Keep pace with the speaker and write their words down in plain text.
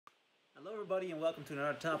everybody and welcome to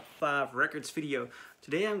another Top 5 Records video.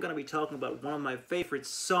 Today I'm going to be talking about one of my favorite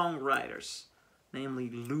songwriters, namely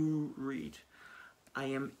Lou Reed. I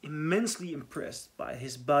am immensely impressed by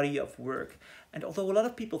his body of work, and although a lot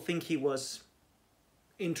of people think he was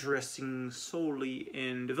interesting solely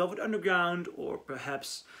in the Velvet Underground or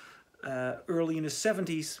perhaps early in the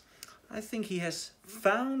 70s, I think he has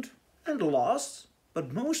found and lost,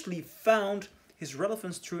 but mostly found his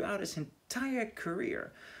relevance throughout his entire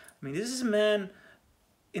career. I mean, this is a man,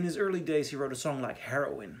 in his early days he wrote a song like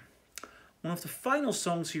Heroin. One of the final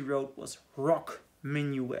songs he wrote was Rock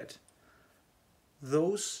Minuet.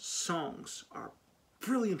 Those songs are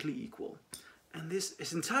brilliantly equal. And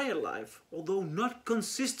his entire life, although not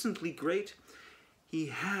consistently great, he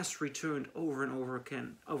has returned over and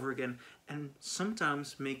over again, and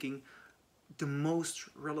sometimes making the most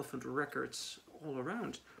relevant records all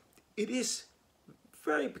around. It is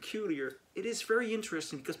very peculiar. It is very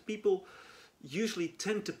interesting because people usually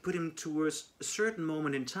tend to put him towards a certain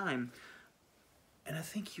moment in time. And I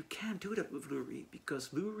think you can't do that with Lou Reed,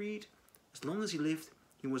 because Lou Reed, as long as he lived,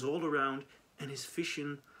 he was all around and his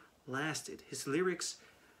vision lasted. His lyrics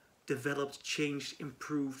developed, changed,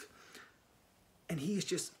 improved. And he is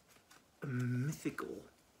just a mythical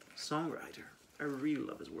songwriter. I really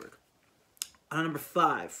love his work. On number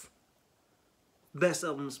 5, best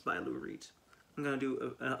albums by Lou Reed. I'm gonna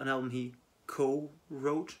do an album he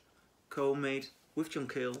co-wrote, co-made with John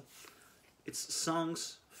Cale. It's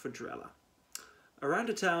Songs for Drella. Around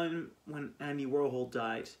the time when Andy Warhol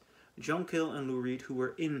died, John Cale and Lou Reed, who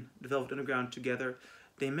were in the Velvet Underground together,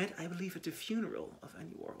 they met, I believe, at the funeral of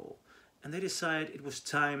Andy Warhol. And they decided it was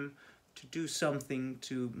time to do something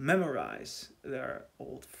to memorize their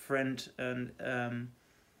old friend and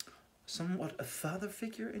somewhat a father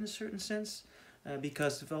figure in a certain sense.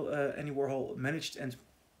 Because Andy Warhol managed and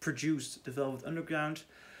produced the Velvet Underground.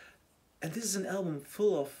 And this is an album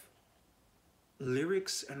full of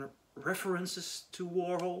lyrics and references to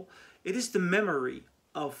Warhol. It is the memory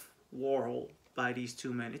of Warhol by these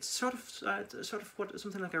two men. It's sort of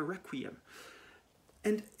something like a requiem.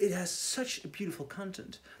 And it has such a beautiful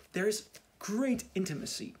content. There is great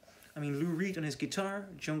intimacy. I mean, Lou Reed on his guitar,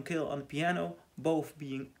 John Cale on the piano, both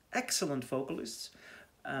being excellent vocalists.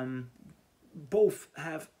 Both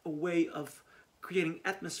have a way of creating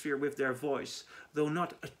atmosphere with their voice, though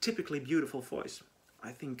not a typically beautiful voice.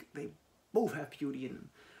 I think they both have beauty in them.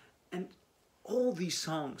 And all these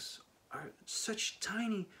songs are such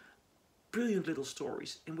tiny, brilliant little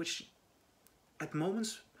stories in which, at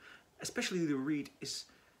moments, especially Lou Reed is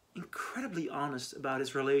incredibly honest about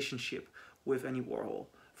his relationship with Andy Warhol.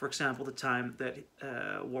 For example, the time that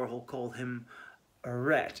Warhol called him a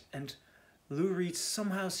rat. And Lou Reed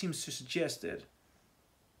somehow seems to suggest that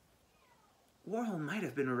Warhol might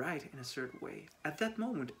have been right in a certain way at that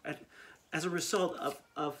moment, as a result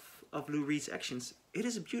of Lou Reed's actions. It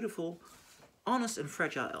is a beautiful, honest and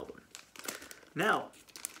fragile album. Now,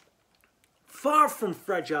 far from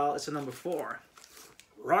fragile is a number 4,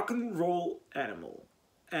 Rock and Roll Animal.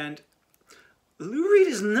 And Lou Reed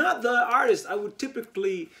is not the artist I would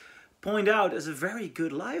typically point out as a very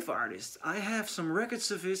good live artist. I have some records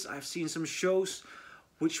of his, I've seen some shows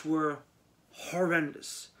which were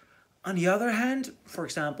horrendous. On the other hand, for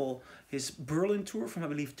example, his Berlin tour from I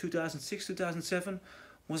believe 2006-2007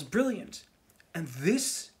 was brilliant. And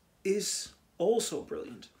this is also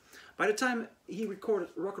brilliant. By the time he recorded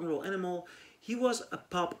Rock and Roll Animal, he was a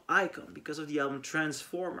pop icon because of the album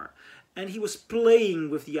Transformer. And he was playing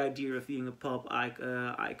with the idea of being a pop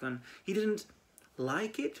icon. He didn't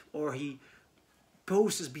like it, or he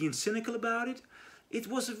posed as being cynical about it. It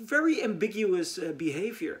was a very ambiguous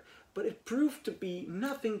behavior, but it proved to be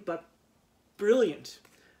nothing but brilliant.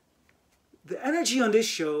 The energy on this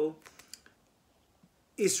show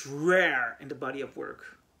is rare in the body of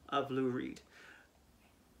work of Lou Reed.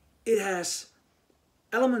 It has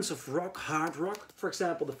elements of rock, hard rock. For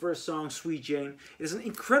example, the first song, Sweet Jane. It is an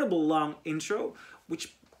incredible long intro,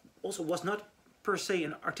 which also was not per se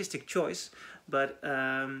an artistic choice, but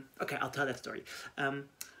okay, I'll tell that story.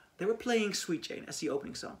 They were playing Sweet Jane as the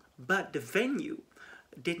opening song, but the venue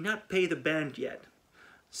did not pay the band yet.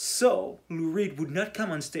 So Lou Reed would not come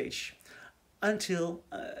on stage until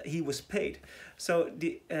he was paid. So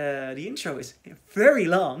the intro is very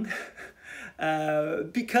long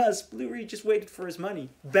because Lou Reed just waited for his money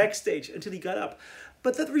backstage until he got up.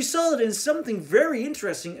 But that resulted in something very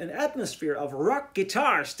interesting, an atmosphere of rock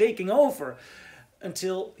guitars taking over,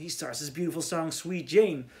 until he starts his beautiful song, Sweet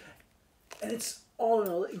Jane. And it's all in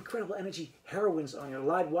all incredible energy. Heroines on your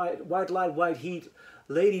white light, white heat,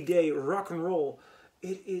 Lady Day, rock and roll.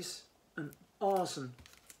 It is an awesome,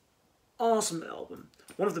 awesome album.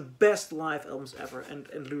 one of the best live albums ever, and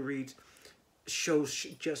Lou Reed shows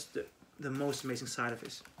just the most amazing side of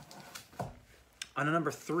his. On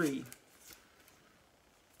number 3,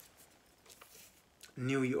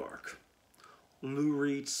 New York. Lou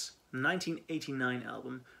Reed's 1989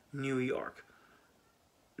 album, New York.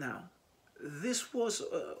 Now, this was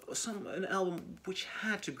an album which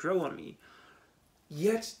had to grow on me.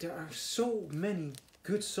 Yet there are so many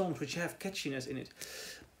good songs which have catchiness in it.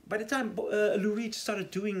 By the time Lou Reed started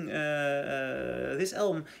doing this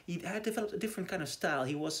album, he had developed a different kind of style.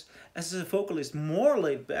 He was, as a vocalist, more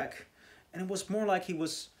laid back, and it was more like he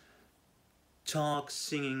was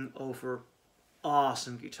singing over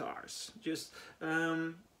awesome guitars. Just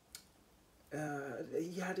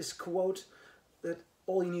he had this quote that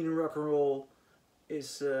all you need in rock and roll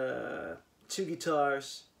is 2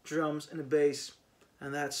 guitars, drums, and a bass,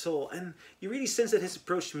 and that's all. And you really sense that his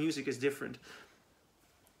approach to music is different.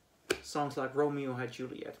 Songs like Romeo Had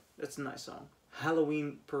Juliet, that's a nice song.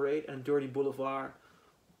 Halloween Parade and Dirty Boulevard,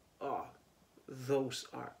 oh, those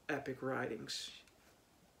are epic writings.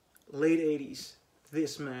 Late 80s,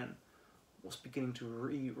 this man was beginning to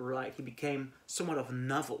rewrite. He became somewhat of a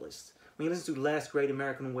novelist. When you listen to Last Great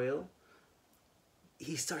American Whale,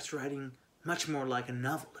 he starts writing much more like a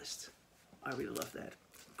novelist. I really love that.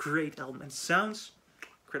 Great album, and sounds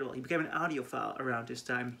incredible. He became an audiophile around this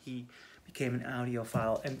time. He became an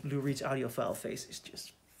audiophile, and Lou Reed's audiophile face is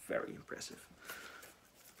just very impressive.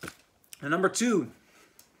 And number 2,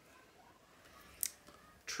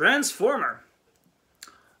 Transformer.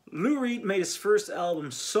 Lou Reed made his first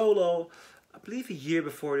album solo, I believe a year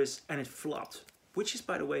before this, and it flopped. Which is,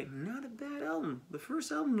 by the way, not a bad album. The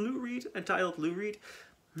first album, Lou Reed, entitled Lou Reed,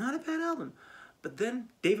 not a bad album. But then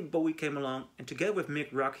David Bowie came along, and together with Mick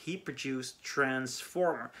Rock, he produced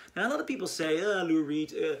Transformer. Now, a lot of people say, Lou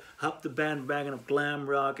Reed hopped the bandwagon of glam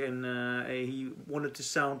rock, and he wanted to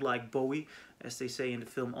sound like Bowie, as they say in the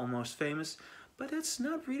film Almost Famous. But that's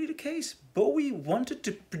not really the case. Bowie wanted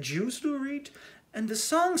to produce Lou Reed, and the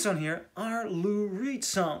songs on here are Lou Reed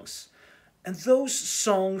songs. And those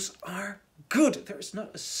songs are good. There is not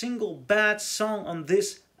a single bad song on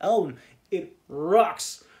this album. It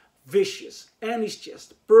rocks. Vicious, Annie's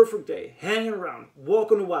Chest, Perfect Day, Hanging Around,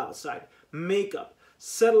 Walk on the Wild Side, Makeup,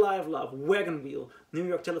 Satellite of Love, Wagon Wheel, New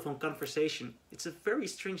York Telephone Conversation. It's a very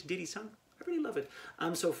strange ditty song. I really love it.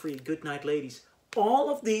 I'm So Free, Good Night Ladies.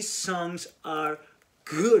 All of these songs are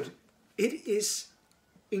good. It is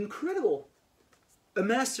incredible. A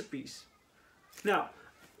masterpiece. Now,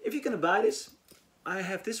 if you're gonna buy this, I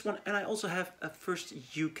have this one, and I also have a first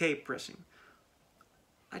UK pressing.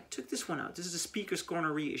 I took this one out. This is a Speaker's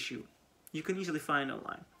Corner reissue. You can easily find it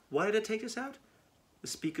online. Why did I take this out? The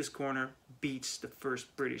Speaker's Corner beats the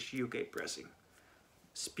first British UK pressing.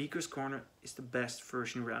 Speaker's Corner is the best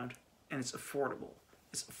version around, and it's affordable.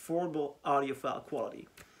 It's affordable audiophile quality.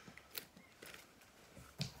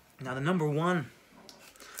 Now the number 1.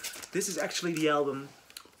 This is actually the album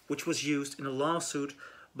which was used in a lawsuit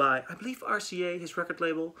by, I believe, RCA, his record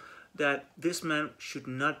label, that this man should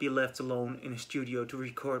not be left alone in a studio to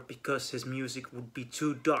record because his music would be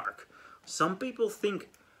too dark. Some people think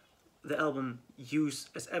the album used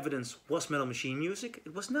as evidence was Metal Machine music.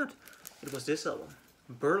 It was not. It was this album,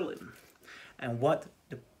 Berlin. And what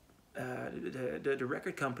the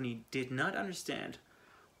record company did not understand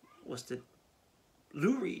was that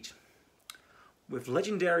Lou Reed, with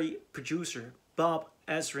legendary producer Bob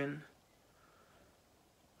Ezrin,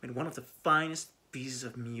 made one of the finest pieces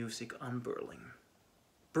of music on Berlin.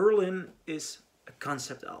 Berlin is a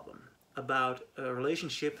concept album about a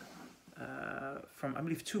relationship from, I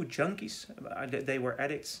believe, 2 junkies. They were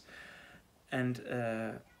addicts, and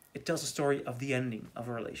it tells a story of the ending of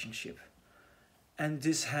a relationship. And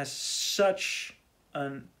this has such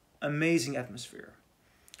an amazing atmosphere.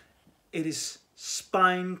 It is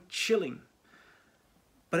spine-chilling,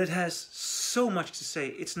 but it has so much to say.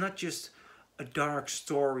 It's not just a dark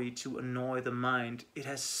story to annoy the mind. It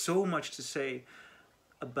has so much to say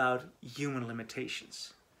about human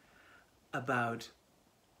limitations, about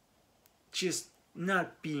just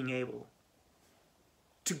not being able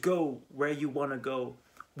to go where you want to go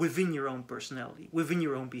within your own personality, within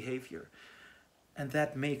your own behavior. And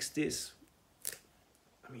that makes this,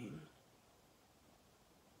 I mean,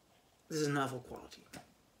 this is novel quality.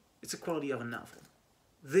 It's the quality of a novel.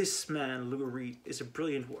 This man, Lou Reed, is a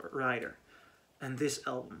brilliant writer. And this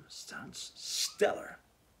album sounds stellar.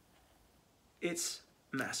 It's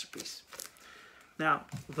a masterpiece. Now,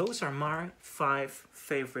 those are my 5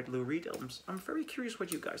 favorite Lou Reed albums. I'm very curious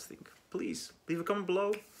what you guys think. Please leave a comment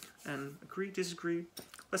below and agree, disagree.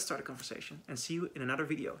 Let's start a conversation and see you in another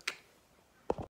video.